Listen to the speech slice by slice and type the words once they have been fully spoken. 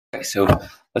Okay, so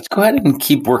let's go ahead and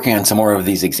keep working on some more of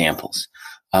these examples.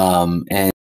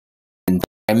 And in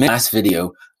my last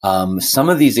video, some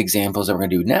of these examples that we're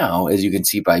going to do now, as you can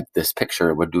see by this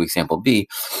picture, we'll do example B,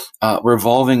 now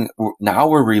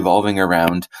we're revolving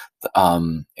around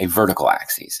a vertical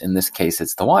axis. In this case,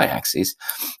 it's the y-axis.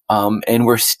 And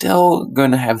we're still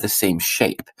going to have the same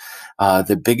shape.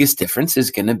 The biggest difference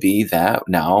is going to be that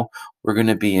now we're going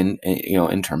to be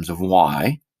in terms of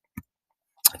y.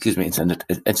 Excuse me,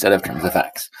 instead of terms of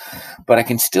x. But I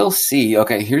can still see,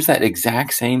 okay, here's that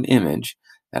exact same image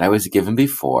that I was given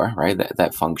before, right?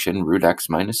 That function, root x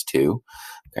minus 2.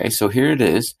 Okay, so here it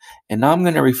is. And now I'm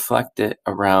going to reflect it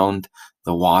around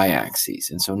the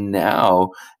y-axis. And so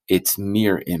now its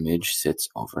mirror image sits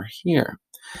over here.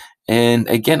 And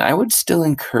again, I would still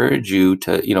encourage you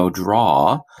to,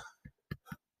 draw,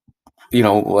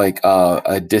 like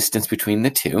a distance between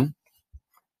the two.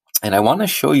 And I want to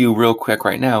show you real quick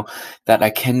right now that I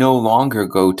can no longer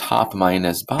go top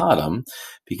minus bottom,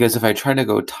 because if I try to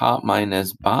go top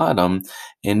minus bottom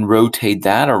and rotate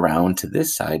that around to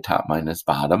this side, top minus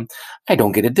bottom, I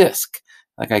don't get a disc.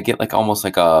 Like I get like almost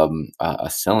like a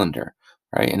cylinder,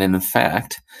 right? And in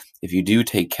fact, if you do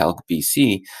take Calc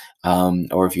BC,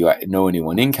 or if you know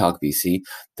anyone in Calc BC,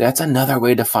 that's another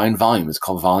way to find volume. It's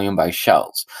called volume by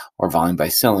shells or volume by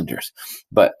cylinders.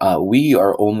 But we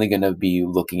are only going to be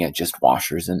looking at just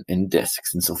washers and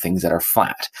discs, and so things that are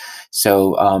flat.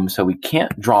 So we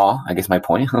can't draw, I guess my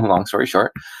point, long story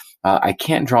short, I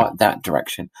can't draw it that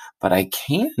direction, but I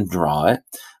can draw it,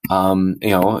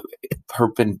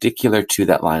 perpendicular to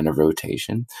that line of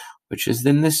rotation, which is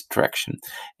in this direction.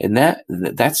 And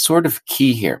that's sort of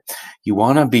key here. You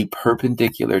want to be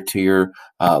perpendicular to your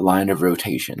line of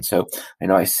rotation. So I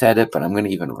know I said it, but I'm going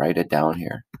to even write it down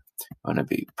here. You want to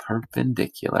be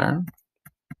perpendicular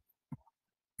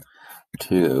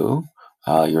to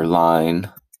your line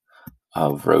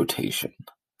of rotation.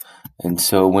 And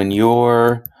so when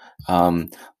your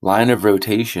line of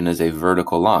rotation is a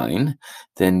vertical line,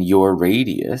 then your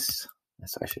radius,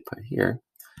 that's what I should put here,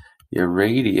 your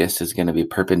radius is going to be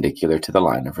perpendicular to the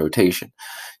line of rotation.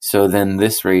 So then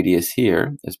this radius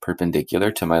here is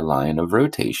perpendicular to my line of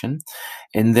rotation.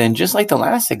 And then just like the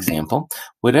last example,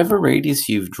 whatever radius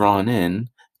you've drawn in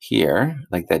here,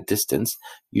 like that distance,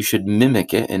 you should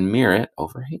mimic it and mirror it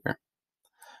over here.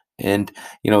 And,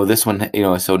 this one,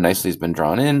 so nicely has been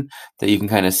drawn in that you can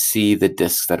kind of see the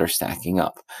discs that are stacking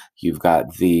up. You've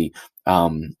got the,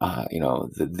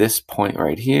 this point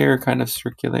right here kind of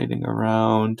circulating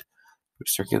around.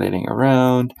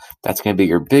 That's going to be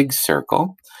your big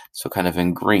circle. So kind of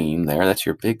in green there, that's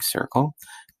your big circle.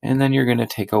 And then you're going to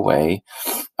take away,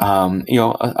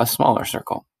 a smaller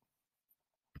circle.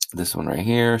 This one right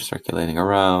here, circulating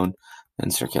around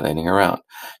and circulating around.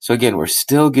 So again, we're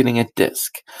still getting a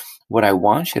disc. What I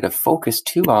want you to focus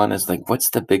too on is like, what's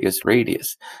the biggest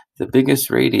radius? The biggest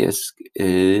radius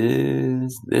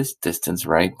is this distance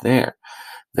right there.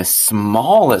 The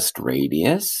smallest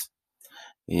radius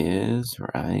is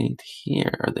right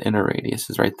here, or the inner radius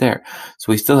is right there.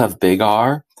 So we still have big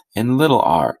R and little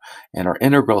r, and our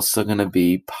integral is still going to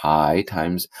be pi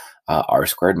times r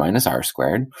squared minus r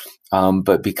squared.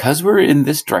 But because we're in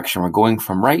this direction, we're going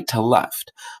from right to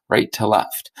left. Like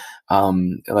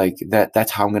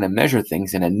that's how I'm going to measure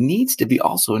things, and it needs to be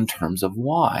also in terms of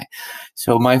y.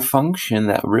 So my function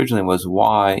that originally was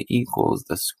y equals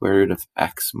the square root of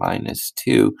x minus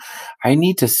 2, I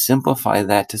need to simplify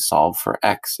that to solve for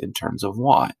x in terms of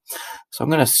y. So I'm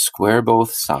going to square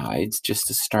both sides just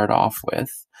to start off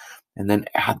with, and then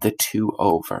add the 2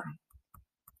 over.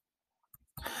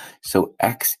 So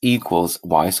x equals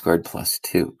y squared plus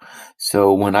 2.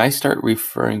 So when I start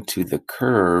referring to the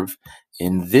curve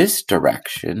in this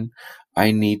direction,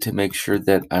 I need to make sure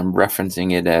that I'm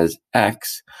referencing it as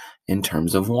x in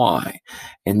terms of y.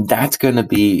 And that's going to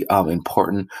be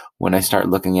important when I start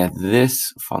looking at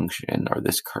this function or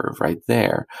this curve right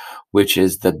there, which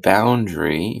is the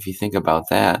boundary. If you think about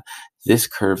that, this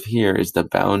curve here is the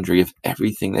boundary of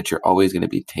everything that you're always going to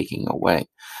be taking away.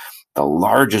 The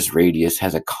largest radius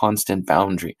has a constant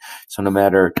boundary. So no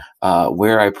matter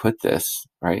where I put this,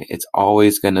 right, it's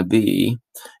always going to be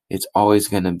to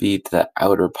the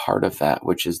outer part of that,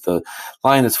 which is the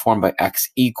line that's formed by x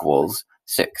equals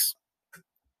 6.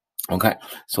 Okay,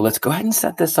 so let's go ahead and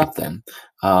set this up then.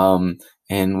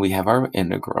 And we have our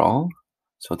integral.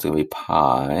 So it's going to be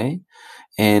pi.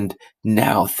 And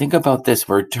now think about this.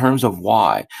 We're in terms of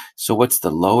y. So what's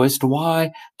the lowest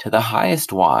y to the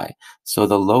highest y? So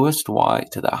the lowest y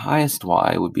to the highest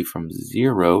y would be from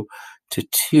 0 to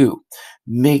 2.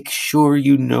 Make sure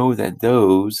you know that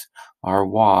those are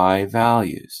y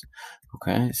values.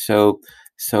 Okay, so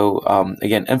So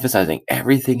again, emphasizing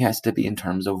everything has to be in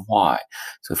terms of y.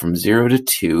 So from 0 to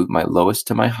 2, my lowest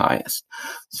to my highest.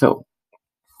 So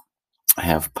I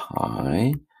have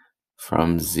pi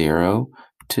from 0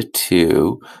 to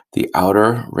 2, the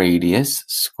outer radius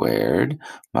squared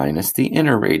minus the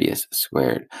inner radius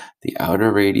squared. The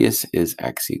outer radius is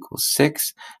x equals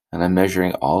 6, and I'm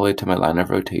measuring all the way to my line of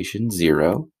rotation,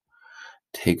 0.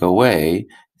 Take away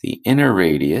the inner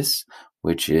radius,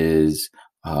 which is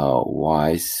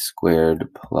y squared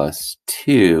plus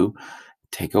 2.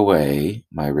 Take away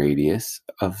my radius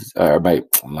of, or my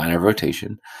line of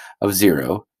rotation of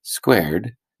 0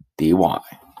 squared dy.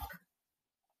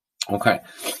 Okay.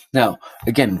 Now,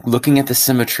 again, looking at the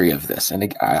symmetry of this,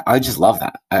 and I just love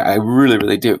that. I really,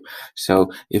 really do.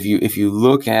 So if you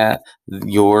look at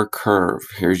your curve,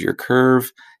 here's your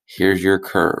curve, here's your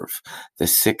curve. The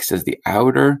 6 is the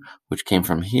outer, which came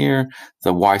from here.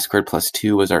 The y squared plus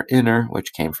 2 was our inner,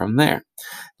 which came from there.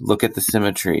 Look at the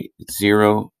symmetry.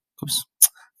 0, oops,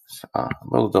 a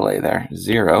little delay there.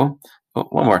 0, oh,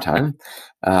 one more time.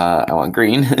 I want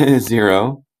green.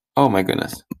 0. Oh my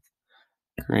goodness.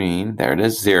 Green, there it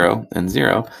is, 0 and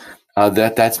 0.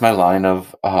 That's my line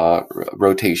of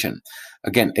rotation.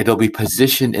 Again, it'll be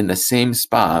positioned in the same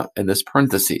spot in this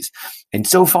parentheses. And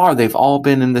so far, they've all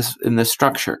been in this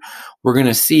structure. We're going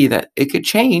to see that it could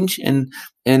change, and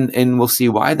we'll see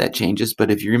why that changes. But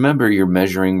if you remember, you're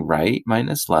measuring right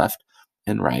minus left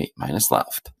and right minus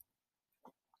left.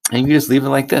 And you just leave it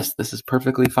like this. This is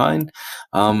perfectly fine.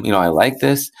 I like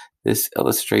this. This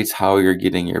illustrates how you're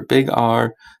getting your big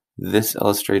R. This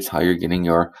illustrates how you're getting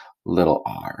your little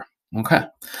r. Okay,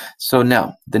 so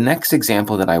now the next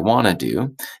example that I want to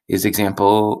do is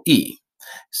example E.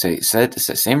 It's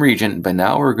the same region, but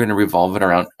now we're going to revolve it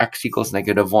around x equals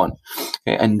 -1.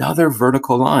 Okay, another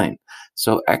vertical line.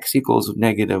 So x equals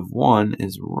 -1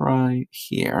 is right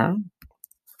here.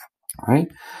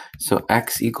 Right? So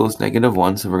x equals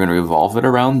 -1, so we're going to revolve it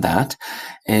around that.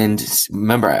 And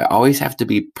remember, I always have to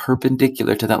be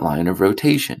perpendicular to that line of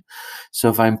rotation. So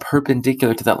if I'm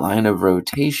perpendicular to that line of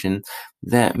rotation,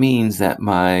 that means that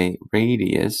my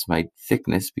radius, my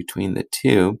thickness between the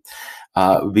two,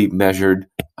 would be measured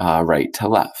right to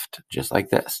left, just like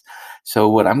this. So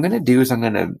what I'm going to do is I'm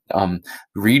going to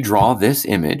redraw this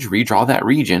image, redraw that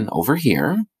region over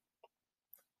here.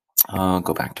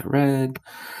 Go back to red.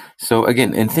 So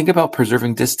again, and think about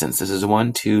preserving distance. This is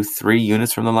 1, 2, 3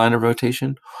 units from the line of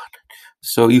rotation.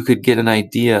 So you could get an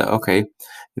idea, okay,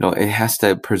 it has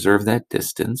to preserve that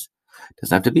distance. It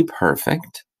doesn't have to be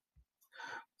perfect.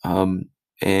 And,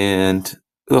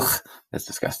 that's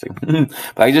disgusting.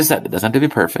 But I just said it doesn't have to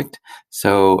be perfect.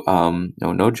 So,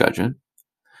 no judgment.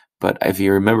 But if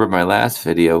you remember my last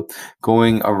video,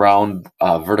 going around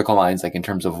vertical lines, like in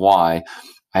terms of y,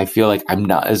 I feel like I'm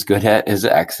not as good at as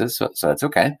x's, so that's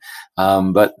okay.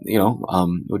 But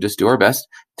we'll just do our best.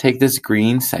 Take this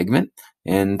green segment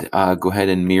and go ahead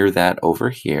and mirror that over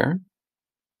here.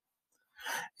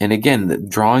 And again,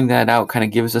 drawing that out kind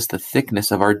of gives us the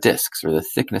thickness of our discs or the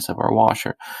thickness of our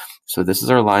washer. So this is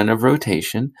our line of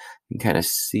rotation. You can kind of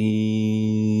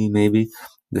see maybe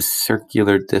the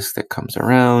circular disc that comes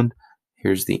around.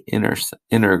 Here's the inner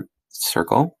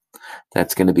circle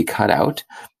that's going to be cut out.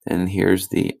 And here's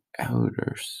the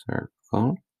outer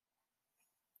circle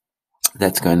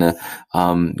that's going to,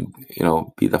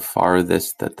 be the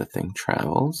farthest that the thing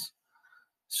travels.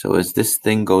 So as this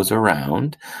thing goes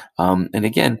around, and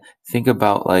again, think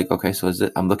about okay, so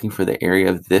I'm looking for the area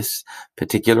of this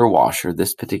particular washer,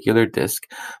 this particular disc.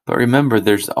 But remember,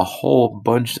 there's a whole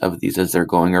bunch of these as they're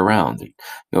going around,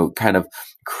 kind of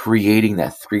creating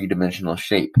that three-dimensional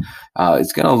shape.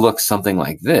 It's going to look something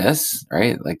like this,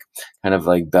 right? Kind of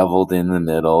beveled in the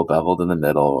middle,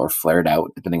 or flared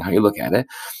out, depending on how you look at it.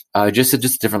 Just a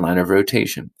different line of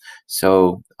rotation.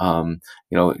 So,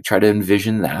 try to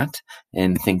envision that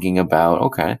and thinking about,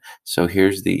 okay, so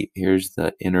here's the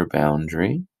inner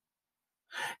boundary.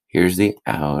 Here's the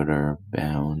outer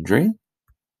boundary.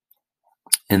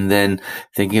 And then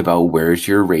thinking about where's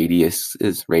your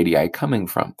radii coming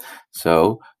from.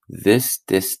 So this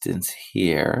distance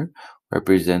here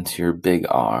represents your big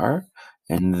R.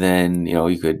 And then,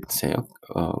 you could say,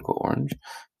 go orange.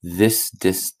 This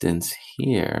distance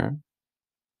here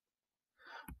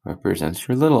represents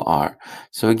your little r.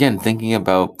 So again, thinking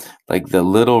about the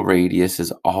little radius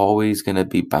is always going to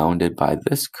be bounded by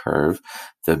this curve.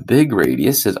 The big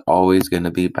radius is always going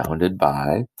to be bounded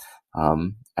by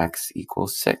x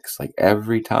equals 6.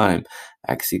 Every time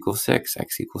x equals 6,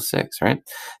 right?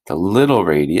 The little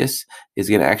radius is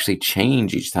going to actually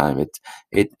change each time.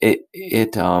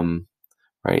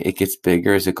 right? It gets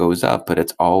bigger as it goes up, but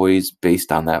it's always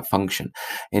based on that function,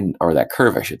 or that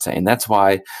curve, I should say. And that's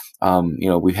why,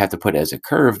 we have to put it as a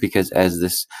curve, because as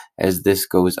this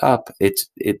goes up,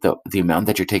 the amount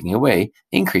that you're taking away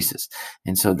increases,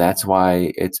 and so that's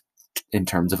why it's in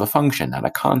terms of a function, not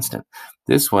a constant.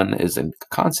 This one is a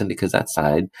constant because that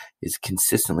side is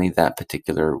consistently that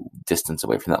particular distance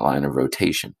away from that line of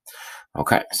rotation.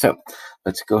 Okay, so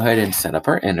let's go ahead and set up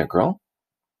our integral.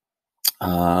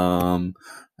 I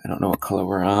don't know what color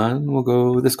we're on. We'll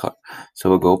go this color. So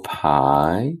we'll go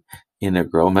pi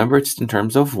integral. Remember, it's in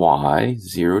terms of y,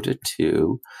 0 to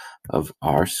 2 of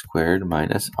r squared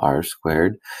minus r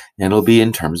squared. And it'll be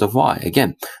in terms of y,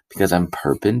 again, because I'm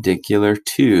perpendicular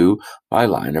to my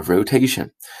line of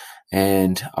rotation.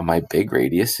 And my big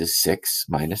radius is 6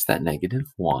 minus that negative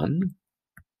 1.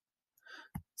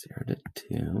 0 to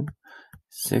 2.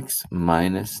 6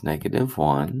 minus negative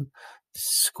 1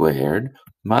 squared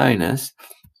minus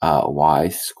y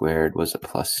squared was a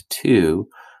plus 2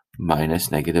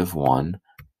 minus negative 1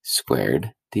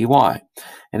 squared dy.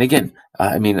 And again,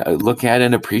 look at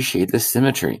and appreciate the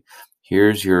symmetry.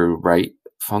 Here's your right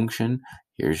function.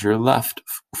 Here's your left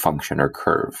function or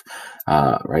curve,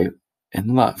 right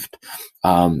and left.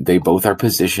 They both are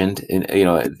positioned in,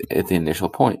 at the initial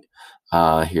point.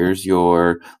 Here's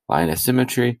your line of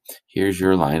symmetry. Here's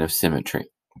your line of symmetry.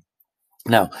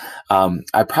 Now,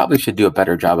 I probably should do a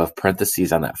better job of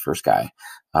parentheses on that first guy.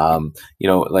 I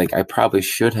probably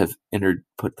should have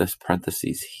put this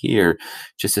parentheses here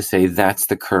just to say that's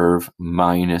the curve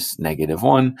minus negative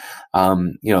 1.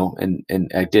 And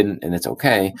I didn't, and it's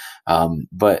okay.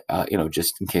 But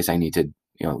just in case I need to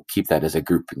keep that as a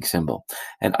grouping symbol.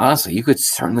 And honestly, you could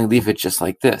certainly leave it just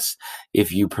like this.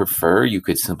 If you prefer, you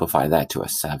could simplify that to a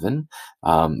 7.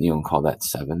 Call that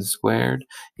 7 squared.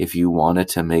 If you wanted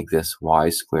to make this y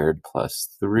squared plus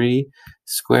 3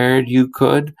 squared, you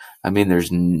could.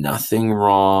 There's nothing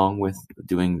wrong with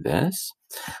doing this.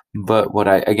 But what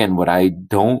I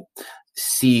don't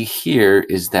see here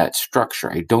is that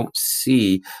structure. I don't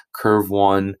see curve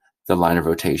 1, the line of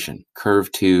rotation,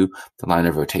 curve 2, the line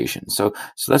of rotation. So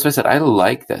that's why I said I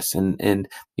like this, and it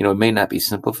may not be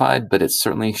simplified, but it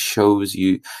certainly shows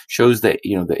that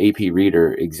the AP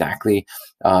reader exactly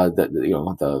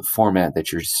the format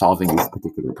that you're solving these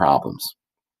particular problems.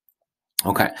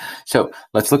 Okay, so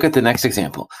let's look at the next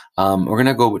example. We're going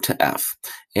to go to F,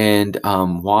 and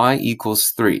y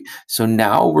equals 3. So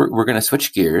now we're going to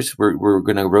switch gears. We're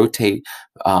going to rotate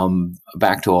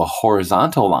back to a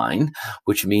horizontal line,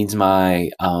 which means my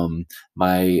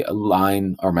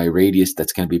line or my radius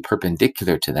that's going to be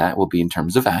perpendicular to that will be in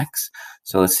terms of x.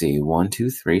 So let's see, 1,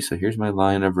 2, 3. So here's my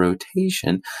line of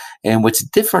rotation. And what's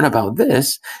different about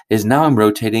this is now I'm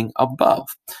rotating above.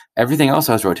 Everything else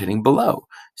I was rotating below.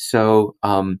 So,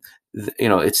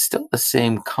 it's still the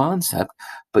same concept,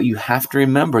 but you have to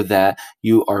remember that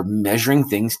you are measuring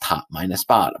things top minus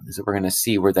bottom. So we're going to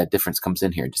see where that difference comes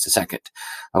in here in just a second.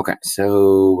 Okay,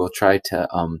 so we'll try to,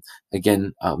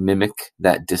 again, mimic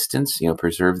that distance,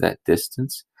 preserve that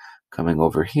distance coming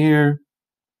over here.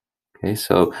 Okay,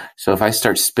 so if I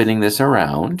start spinning this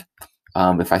around,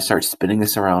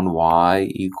 y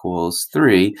equals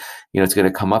 3, it's going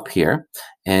to come up here,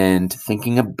 and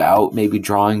thinking about maybe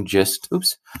drawing just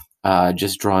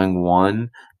drawing one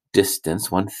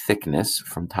distance, one thickness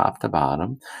from top to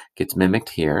bottom, gets mimicked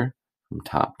here from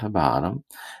top to bottom,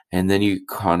 and then you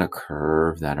kind of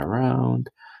curve that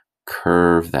around.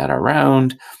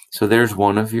 So there's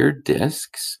one of your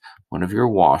discs, one of your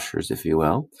washers, if you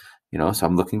will. So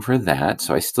I'm looking for that.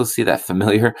 So I still see that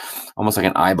familiar, almost like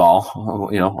an eyeball,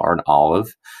 or an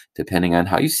olive, depending on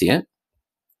how you see it.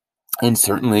 And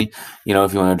certainly, if you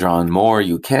want to draw in more,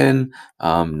 you can.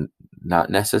 Not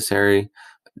necessary.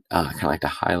 I kind of like to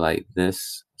highlight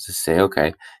this to say,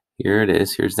 okay, here it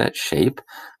is. Here's that shape.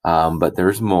 But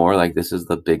there's more. Like this is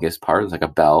the biggest part. It's like a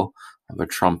bell of a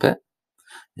trumpet.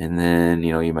 And then,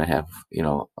 you might have,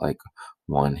 like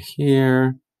one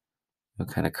here. You'll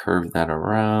kind of curve that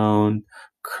around,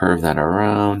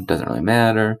 doesn't really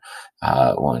matter.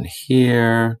 One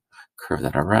here, curve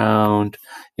that around,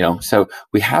 so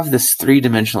we have this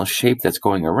 3-dimensional shape that's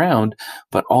going around,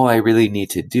 but all I really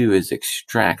need to do is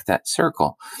extract that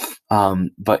circle.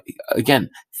 But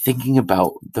again, thinking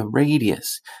about the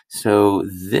radius. So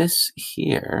this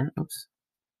here,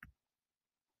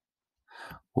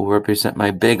 will represent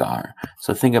my big R.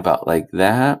 So think about like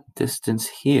that distance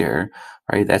here,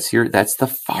 right? That's the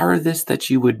farthest that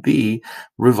you would be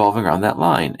revolving around that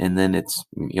line. And then it's,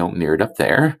 mirrored up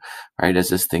there, right? As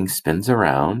this thing spins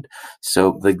around.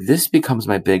 So like this becomes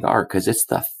my big R because it's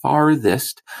the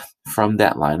farthest from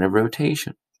that line of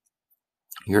rotation.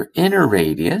 Your inner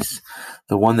radius,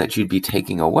 the one that you'd be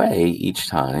taking away each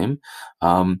time,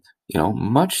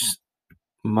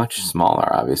 much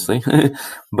smaller, obviously.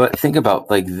 But think about,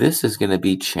 like, this is going to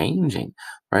be changing,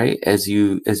 right? As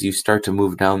you start to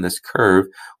move down this curve,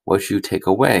 what you take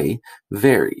away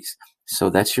varies. So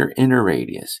that's your inner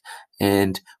radius.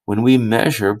 And when we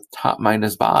measure top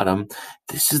minus bottom,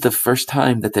 this is the first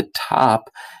time that the top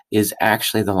is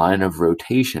actually the line of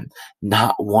rotation,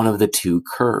 not one of the two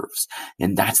curves.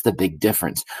 And that's the big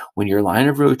difference. When your line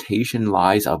of rotation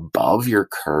lies above your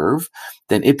curve,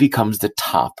 then it becomes the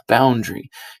top boundary.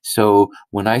 So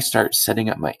when I start setting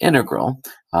up my integral,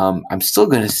 I'm still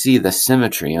going to see the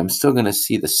symmetry. I'm still going to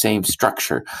see the same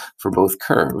structure for both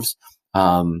curves.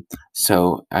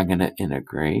 So I'm going to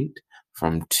integrate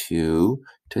from 2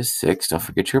 to 6. Don't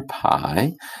forget your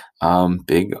pi.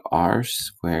 Big R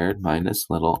squared minus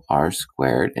little r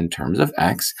squared in terms of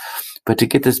x. But to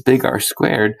get this big R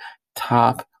squared,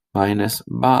 top minus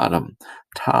bottom.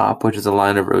 Top, which is a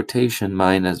line of rotation,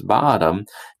 minus bottom,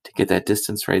 to get that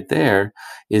distance right there,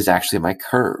 is actually my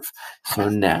curve. So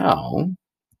now,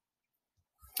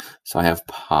 I have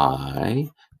pi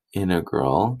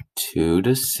integral 2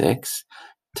 to 6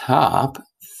 top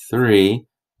 3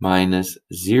 minus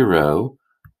 0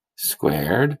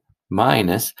 squared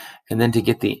minus, and then to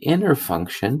get the inner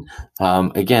function,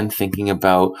 again, thinking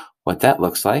about what that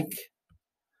looks like,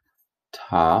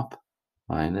 top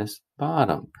minus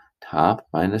bottom. Top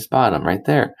minus bottom right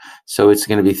there. So it's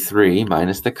going to be 3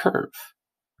 minus the curve.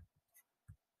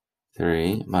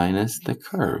 3 minus the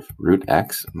curve. Root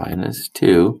x minus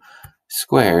 2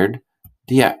 squared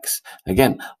dx.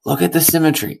 Again, look at the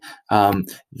symmetry.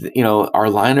 Our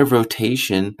line of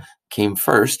rotation came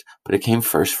first, but it came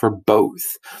first for both.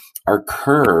 Our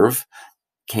curve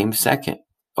came second.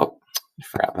 Oh, I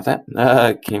forgot about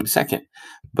that. Came second,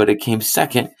 but it came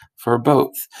second for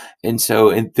both. And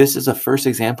this is a first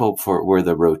example for where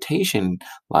the rotation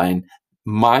line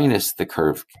minus the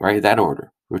curve, right? That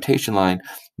order. Rotation line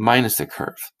minus the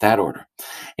curve, that order.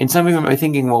 And some of you might be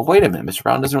thinking, well, wait a minute, Mr.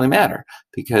 Brown, doesn't really matter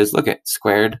because look at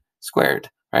squared,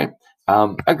 right?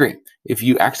 Agree. If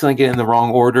you accidentally get in the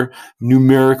wrong order,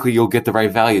 numerically you'll get the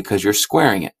right value because you're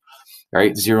squaring it,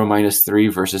 right? 0 minus 3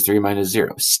 versus 3 minus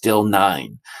 0, still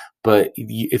 9. But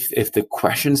if the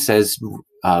question says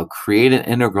create an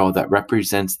integral that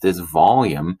represents this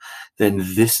volume, then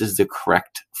this is the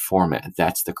correct format.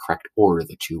 That's the correct order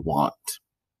that you want.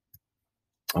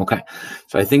 Okay,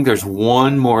 so I think there's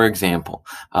one more example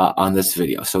on this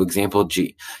video. So example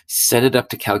G, set it up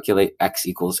to calculate x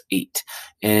equals 8.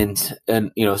 And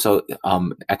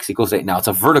x equals 8. Now it's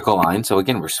a vertical line. So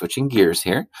again, we're switching gears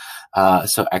here.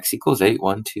 So x equals 8,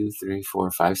 1, 2, 3,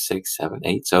 4, 5, 6, 7,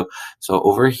 8. So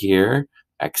over here,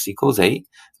 x equals 8.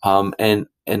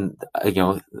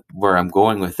 Where I'm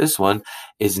going with this one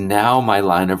is now my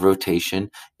line of rotation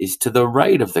is to the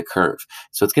right of the curve.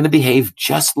 So it's going to behave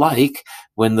just like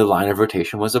when the line of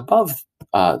rotation was above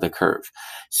the curve.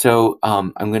 So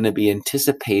I'm going to be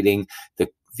anticipating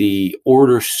the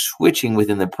order switching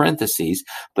within the parentheses,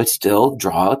 but still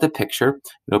draw out the picture,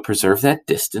 preserve that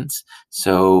distance.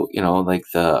 So, like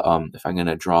if I'm going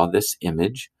to draw this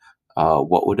image,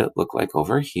 what would it look like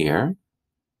over here?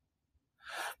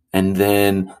 And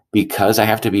then because I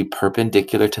have to be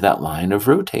perpendicular to that line of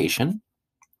rotation,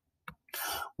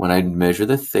 when I measure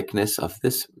the thickness of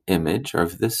this image or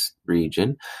of this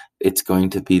region, it's going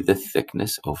to be the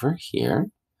thickness over here.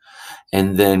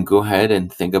 And then go ahead and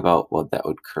think about what that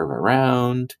would curve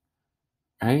around,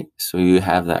 right? So you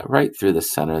have that right through the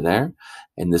center there,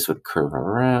 and this would curve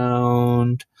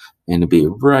around and be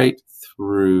right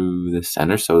through the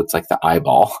center. So it's like the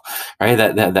eyeball, right?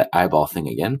 That eyeball thing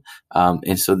again.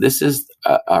 And so this is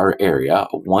our area,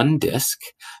 one disk,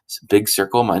 big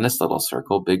circle minus little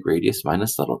circle, big radius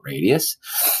minus little radius.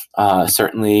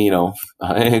 Certainly,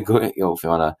 if you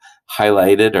want to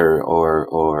highlight it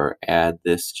or add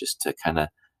this just to kind of,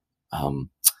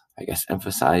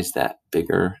 emphasize that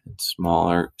bigger and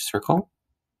smaller circle.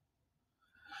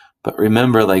 But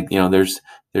remember,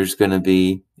 there's going to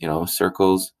be,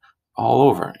 circles all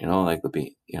over, there'll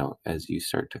be, as you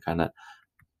start to kind of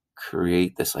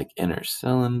create this inner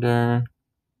cylinder,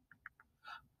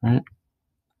 right?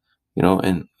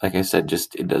 And like I said,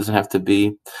 it doesn't have to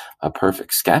be a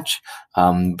perfect sketch,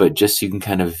 but just so you can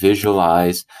kind of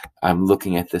visualize, I'm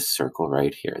looking at this circle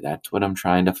right here. That's what I'm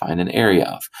trying to find an area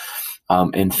of.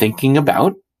 And thinking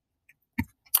about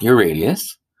your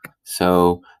radius.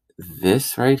 So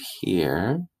this right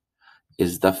here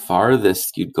is the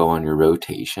farthest you'd go on your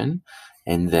rotation.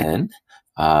 And then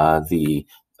the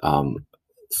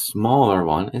smaller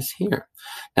one is here.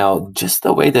 Now, just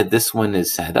the way that this one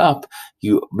is set up,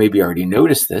 you maybe already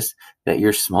noticed this, that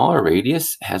your smaller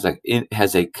radius has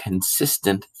a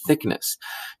consistent thickness.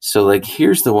 So like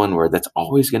here's the one where that's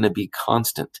always going to be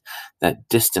constant, that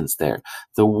distance there.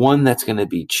 The one that's going to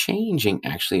be changing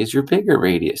actually is your bigger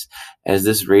radius. As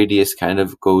this radius kind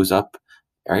of goes up,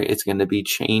 right, it's going to be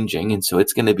changing, and so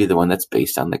it's going to be the one that's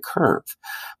based on the curve.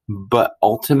 But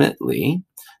ultimately,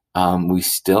 we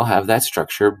still have that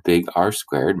structure, big R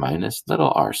squared minus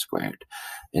little r squared.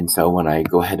 And so when I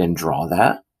go ahead and draw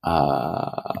that,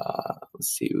 let's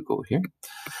see, we go here.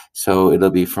 So it'll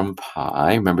be from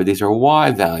pi. Remember, these are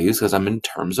y values because I'm in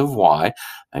terms of y.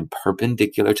 I'm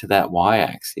perpendicular to that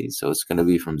y-axis. So it's going to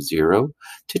be from 0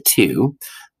 to 2,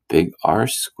 big R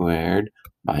squared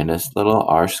minus little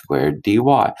r squared dy.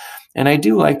 And I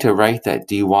do like to write that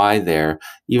dy there,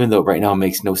 even though right now it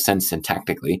makes no sense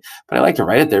syntactically, but I like to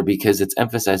write it there because it's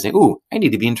emphasizing, ooh, I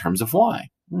need to be in terms of y.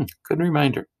 Good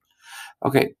reminder.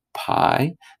 Okay,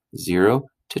 pi 0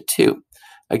 to 2.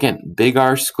 Again, big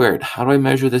R squared. How do I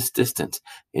measure this distance?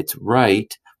 It's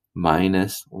right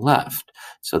minus left.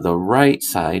 So the right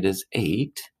side is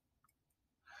 8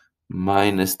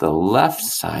 minus the left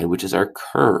side, which is our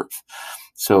curve.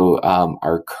 So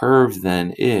our curve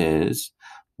then is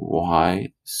y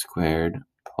squared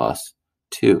plus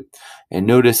 2. And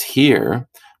notice here,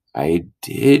 I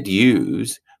did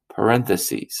use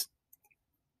parentheses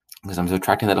because I'm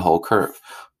subtracting that whole curve.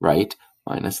 Right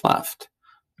minus left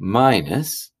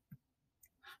minus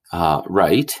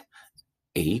right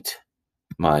 8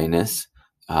 minus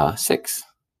 6.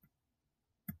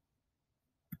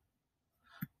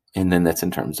 And then that's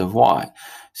in terms of y.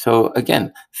 So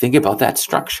again, think about that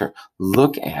structure.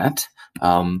 Look at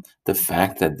the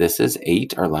fact that this is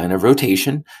 8, our line of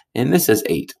rotation, and this is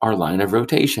 8, our line of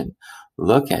rotation.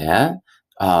 Look at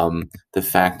the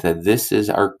fact that this is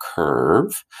our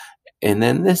curve, and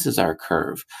then this is our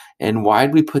curve. And why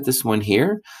did we put this one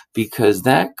here? Because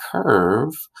that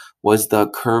curve was the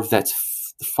curve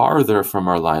that's farther from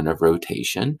our line of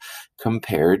rotation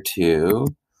compared to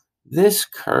this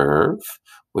curve,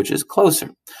 which is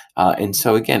closer. And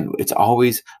so again, it's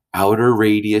always outer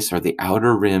radius or the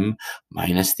outer rim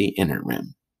minus the inner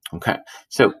rim. Okay,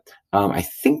 so I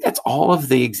think that's all of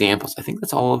the examples. I think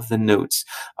that's all of the notes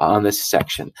on this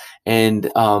section. And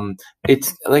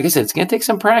it's, like I said, it's going to take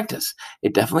some practice.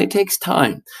 It definitely takes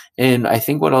time. And I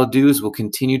think what I'll do is we'll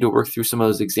continue to work through some of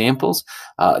those examples.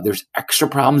 There's extra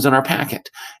problems in our packet.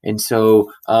 And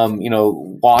so,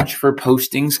 watch for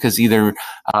postings because either,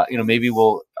 maybe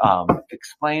we'll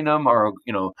explain them or,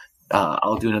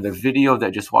 I'll do another video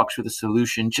that just walks through the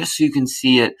solution just so you can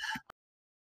see it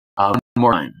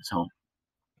more time. So,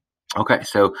 okay,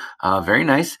 so very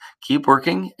nice. Keep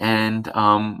working, and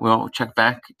we'll check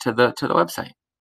back to the website.